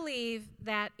I believe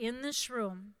that in this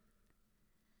room,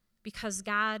 because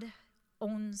God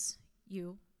owns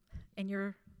you and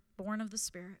you're born of the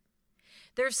Spirit,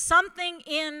 there's something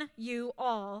in you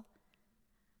all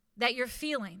that you're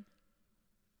feeling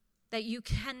that you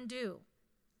can do.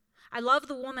 I love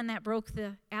the woman that broke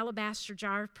the alabaster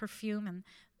jar of perfume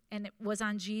and it was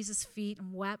on Jesus' feet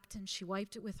and wept, and she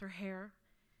wiped it with her hair.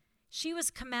 She was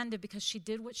commended because she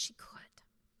did what she could.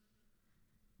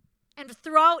 And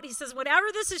throughout, he says, whenever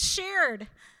this is shared,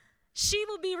 she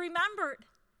will be remembered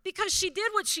because she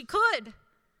did what she could.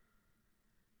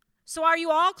 So are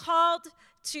you all called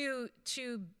to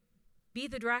be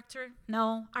the director?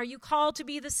 No. Are you called to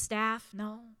be the staff?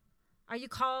 No. Are you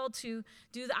called to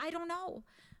do I don't know.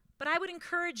 But I would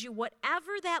encourage you,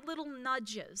 whatever that little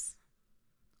nudge is,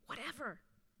 whatever,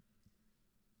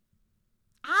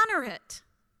 honor it.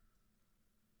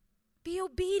 Be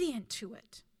obedient to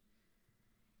it.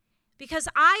 Because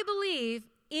I believe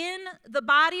in the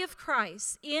body of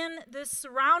Christ, in this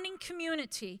surrounding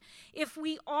community, if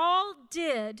we all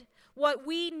did what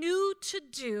we knew to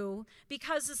do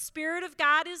because the Spirit of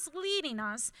God is leading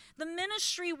us, the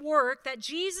ministry work that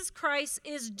Jesus Christ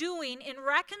is doing in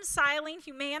reconciling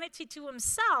humanity to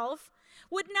himself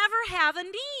would never have a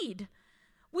need.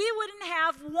 We wouldn't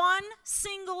have one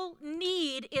single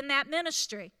need in that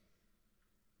ministry.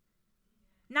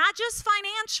 Not just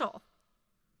financial,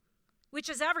 which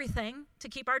is everything to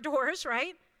keep our doors,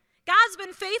 right? God's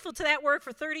been faithful to that work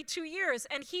for 32 years,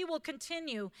 and he will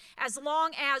continue as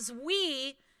long as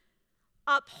we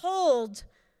uphold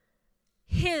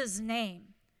his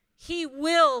name. He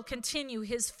will continue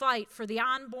his fight for the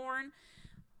unborn,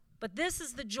 but this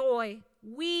is the joy.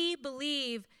 We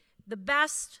believe the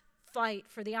best fight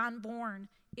for the unborn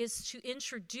is to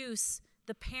introduce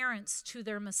the parents to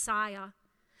their Messiah,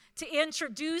 to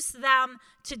introduce them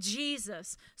to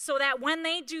Jesus, so that when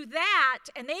they do that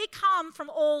and they come from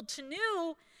old to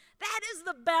new, that is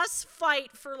the best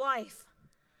fight for life.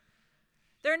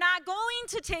 They're not going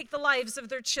to take the lives of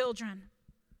their children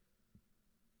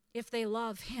if they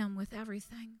love him with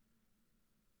everything.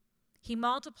 He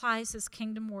multiplies his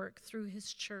kingdom work through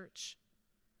his church.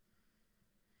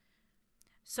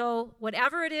 So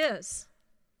whatever it is,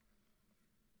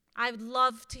 I would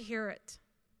love to hear it.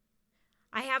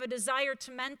 I have a desire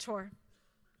to mentor,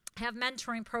 have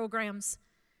mentoring programs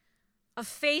of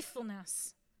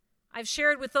faithfulness. I've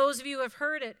shared with those of you who have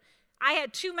heard it. I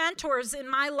had 2 mentors in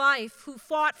my life who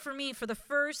fought for me for the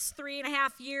first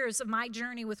 3.5 years of my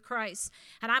journey with Christ.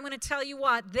 And I'm going to tell you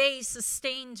what, they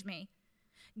sustained me.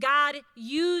 God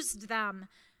used them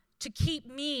to keep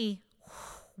me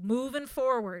moving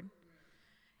forward.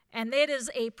 And it is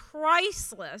a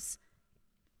priceless,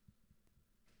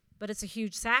 but it's a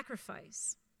huge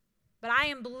sacrifice. But I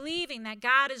am believing that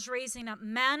God is raising up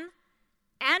men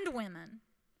and women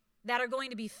that are going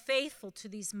to be faithful to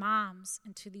these moms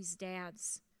and to these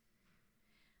dads.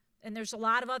 And there's a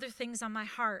lot of other things on my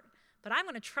heart, but I'm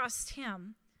going to trust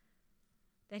him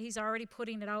that he's already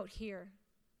putting it out here.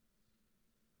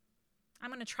 I'm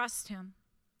going to trust him.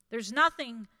 There's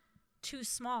nothing too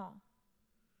small.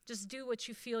 Just do what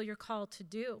you feel you're called to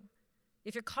do.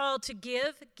 If you're called to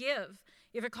give, give.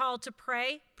 If you're called to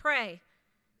pray, pray.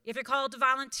 If you're called to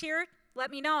volunteer,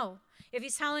 let me know. If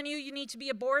he's telling you you need to be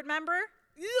a board member,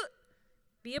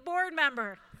 be a board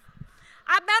member.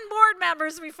 I've been board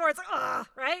members before. It's like,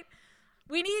 right?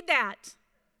 We need that.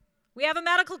 We have a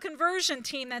medical conversion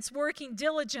team that's working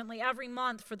diligently every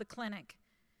month for the clinic.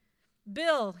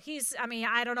 Bill, he's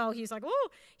like,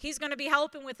 he's going to be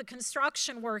helping with the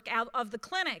construction work of the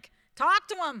clinic. Talk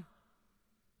to him.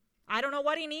 I don't know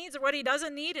what he needs or what he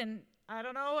doesn't need, and I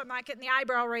don't know, I'm not getting the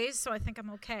eyebrow raised, so I think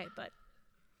I'm okay. But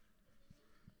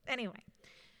anyway,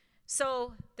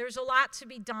 so there's a lot to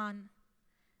be done.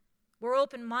 We're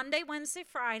open Monday, Wednesday,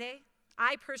 Friday.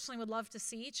 I personally would love to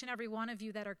see each and every one of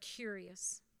you that are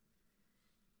curious.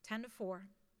 10 to 4.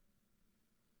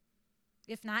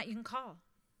 If not, you can call.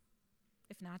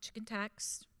 If not, you can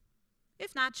text.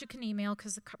 If not, you can email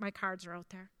because my cards are out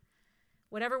there.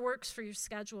 Whatever works for your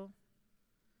schedule.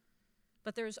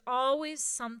 But there's always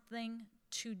something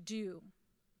to do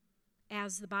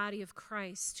as the body of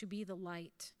Christ, to be the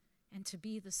light and to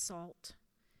be the salt,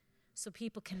 so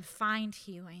people can find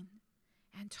healing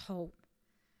and hope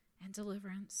and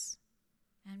deliverance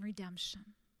and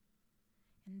redemption.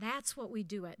 And that's what we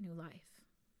do at New Life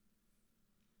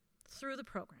through the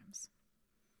programs.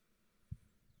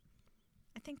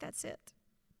 I think that's it.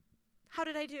 How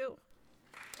did I do?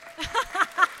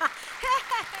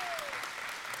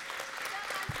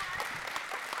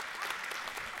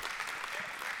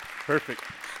 Perfect.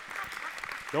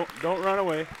 Don't run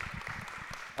away.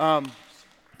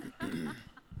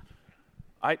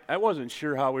 I wasn't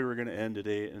sure how we were going to end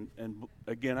today, and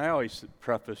again, I always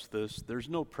preface this, there's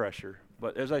no pressure.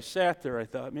 But as I sat there, I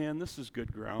thought, man, this is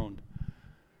good ground.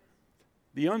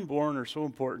 The unborn are so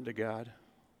important to God.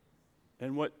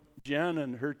 And what Jen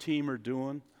and her team are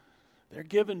doing, they're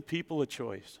giving people a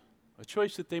choice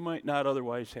that they might not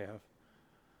otherwise have.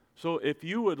 So if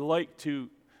you would like to,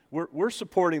 we're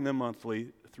supporting them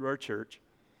monthly through our church.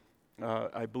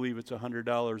 I believe it's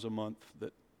 $100 a month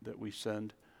that we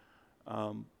send.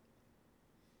 Can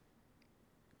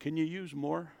you use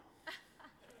more?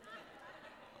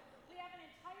 We have an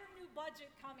entire new budget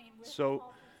coming. So,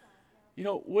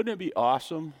 wouldn't it be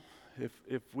awesome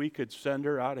if we could send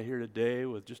her out of here today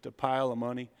with just a pile of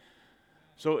money?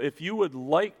 So if you would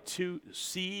like to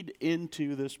seed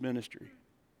into this ministry,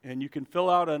 and you can fill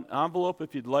out an envelope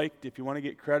if you'd like, if you want to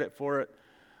get credit for it.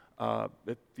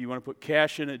 If you want to put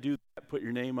cash in it, do that, put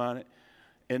your name on it.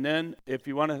 And then if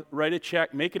you want to write a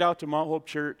check, make it out to Mount Hope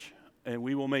Church, and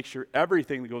we will make sure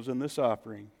everything that goes in this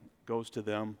offering goes to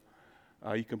them.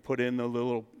 You can put in the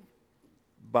little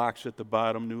box at the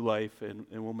bottom, New Life, and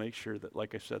we'll make sure that,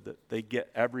 like I said, that they get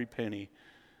every penny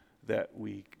that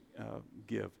we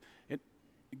give. And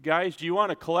guys, do you want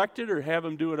to collect it or have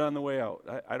them do it on the way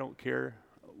out? I don't care.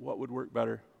 What would work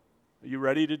better? Are you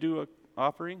ready to do an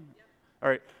offering? Yep. All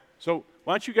right. So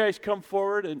why don't you guys come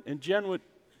forward, and Jen would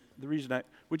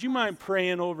you mind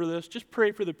praying over this? Just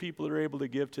pray for the people that are able to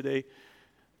give today.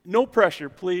 No pressure,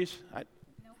 please.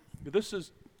 This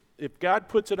is, if God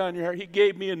puts it on your heart, He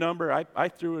gave me a number. I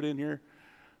threw it in here,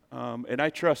 and I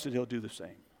trust that He'll do the same.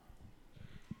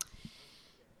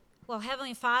 Well,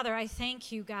 Heavenly Father, I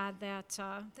thank you, God, that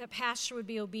Pastor would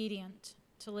be obedient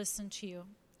to listen to you.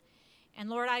 And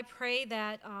Lord, I pray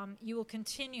that you will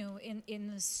continue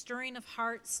in the stirring of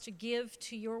hearts to give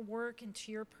to your work and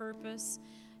to your purpose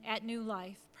at New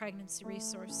Life Pregnancy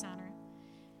Resource Center.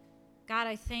 God,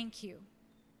 I thank you.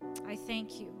 I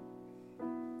thank you.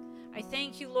 I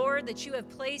thank you, Lord, that you have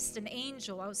placed an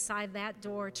angel outside that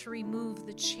door to remove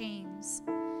the chains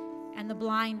and the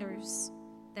blinders,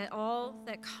 that all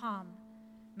that come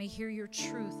may hear your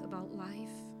truth about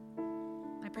life.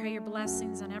 I pray your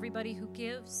blessings on everybody who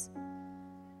gives.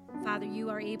 Father, you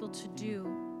are able to do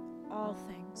all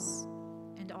things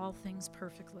and all things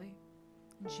perfectly.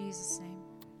 In Jesus' name,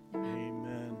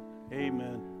 amen.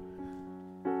 Amen.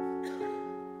 Amen.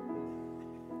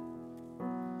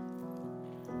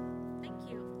 Thank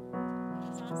you.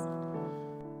 That's awesome.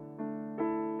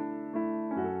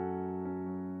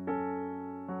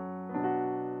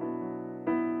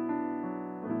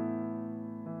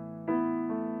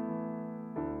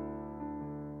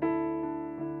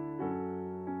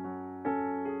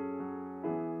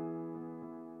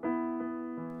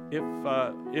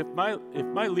 If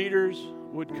my leaders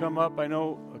would come up, I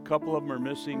know a couple of them are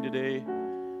missing today.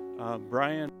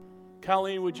 Brian,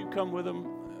 Colleen, would you come with them?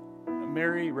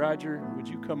 Mary, Roger, would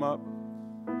you come up?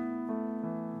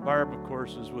 Barb, of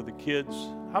course, is with the kids.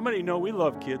 How many know we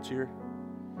love kids here?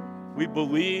 We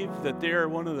believe that they are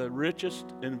one of the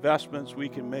richest investments we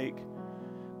can make,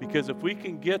 because if we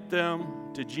can get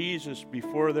them to Jesus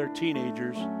before they're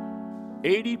teenagers,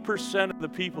 80% of the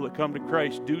people that come to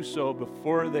Christ do so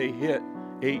before they hit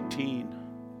 18.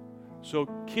 So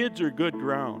kids are good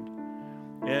ground.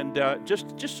 And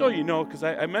just so you know, because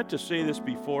I meant to say this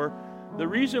before, the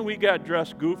reason we got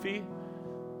dressed goofy,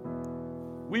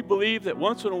 we believe that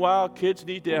once in a while kids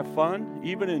need to have fun,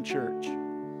 even in church.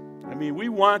 I mean, we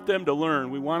want them to learn.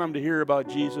 We want them to hear about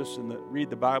Jesus and read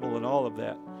the Bible and all of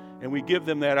that. And we give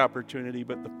them that opportunity.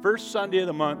 But the first Sunday of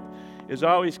the month is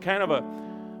always kind of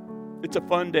it's a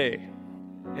fun day,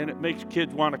 and it makes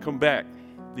kids want to come back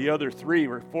the other 3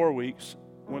 or 4 weeks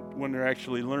when they're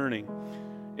actually learning.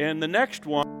 And the next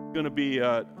one is going to be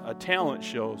a talent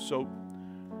show. So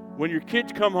when your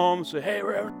kids come home and say, hey,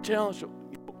 we're having a talent show,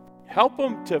 help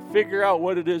them to figure out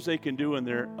what it is they can do in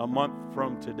there a month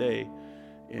from today.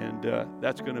 And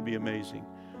that's going to be amazing.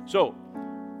 So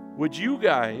would you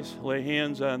guys lay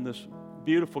hands on this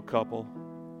beautiful couple?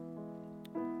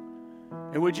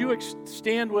 And would you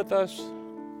stand with us,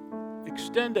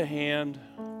 extend a hand?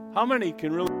 How many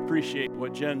can really appreciate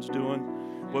what Jen's doing,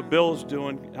 what Bill's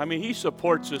doing? I mean, he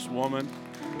supports this woman.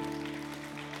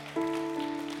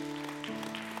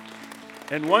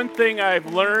 And one thing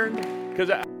I've learned, because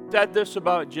I said this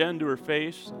about Jen to her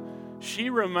face, she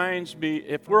reminds me,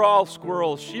 if we're all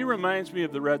squirrels, she reminds me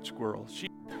of the red squirrel.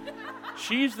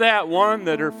 She's that one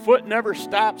that her foot never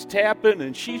stops tapping,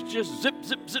 and she's just zip,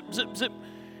 zip, zip, zip, zip.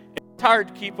 It's hard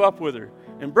to keep up with her.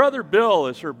 And Brother Bill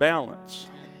is her balance.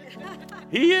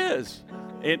 He is.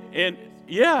 And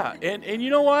you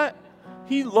know what?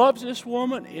 He loves this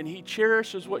woman, and he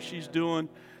cherishes what she's doing.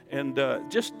 And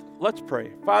just let's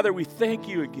pray. Father, we thank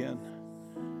you again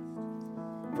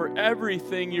for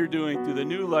everything you're doing through the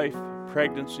New Life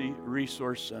Pregnancy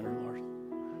Resource Center, Lord.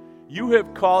 You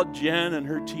have called Jen and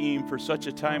her team for such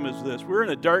a time as this. We're in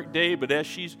a dark day, but as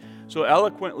she's so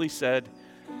eloquently said,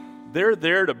 they're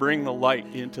there to bring the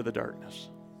light into the darkness.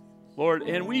 Lord,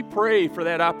 and we pray for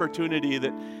that opportunity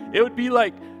that it would be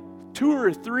like 2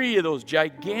 or 3 of those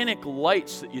gigantic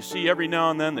lights that you see every now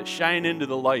and then that shine into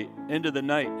the light, into the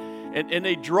night. And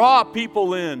they draw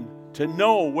people in to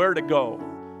know where to go.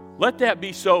 Let that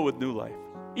be so with New Life.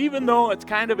 Even though it's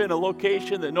kind of in a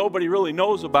location that nobody really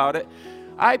knows about it,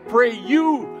 I pray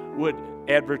you would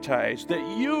advertise,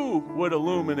 that you would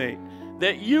illuminate,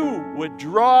 that you would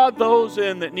draw those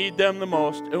in that need them the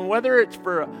most. And whether it's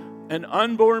for an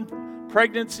unborn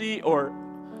pregnancy or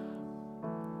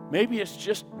maybe it's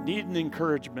just needing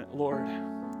encouragement, Lord.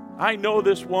 I know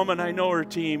this woman, I know her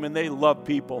team, and they love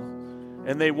people.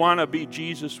 And they want to be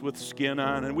Jesus with skin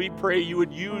on. And we pray you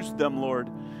would use them, Lord,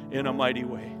 in a mighty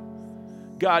way.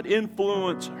 God,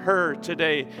 influence her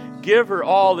today. Give her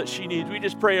all that she needs. We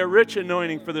just pray a rich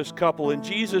anointing for this couple in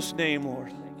Jesus' name,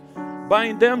 Lord.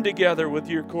 Bind them together with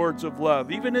your cords of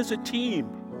love, even as a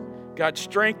team. God,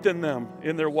 strengthen them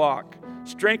in their walk.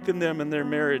 Strengthen them in their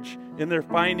marriage, in their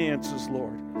finances,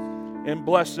 Lord. And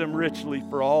bless them richly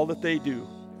for all that they do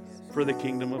for the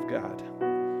kingdom of God.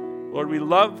 Lord, we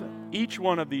love each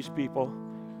one of these people.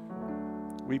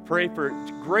 We pray for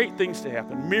great things to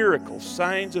happen, miracles,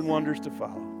 signs, and wonders to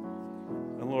follow.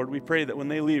 And Lord, we pray that when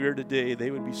they leave here today,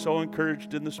 they would be so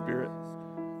encouraged in the Spirit.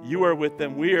 You are with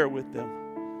them, we are with them,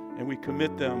 and we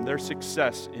commit them, their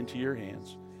success, into your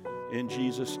hands. In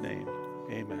Jesus' name,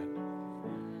 amen.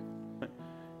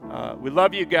 We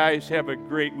love you guys. Have a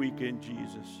great weekend,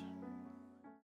 Jesus.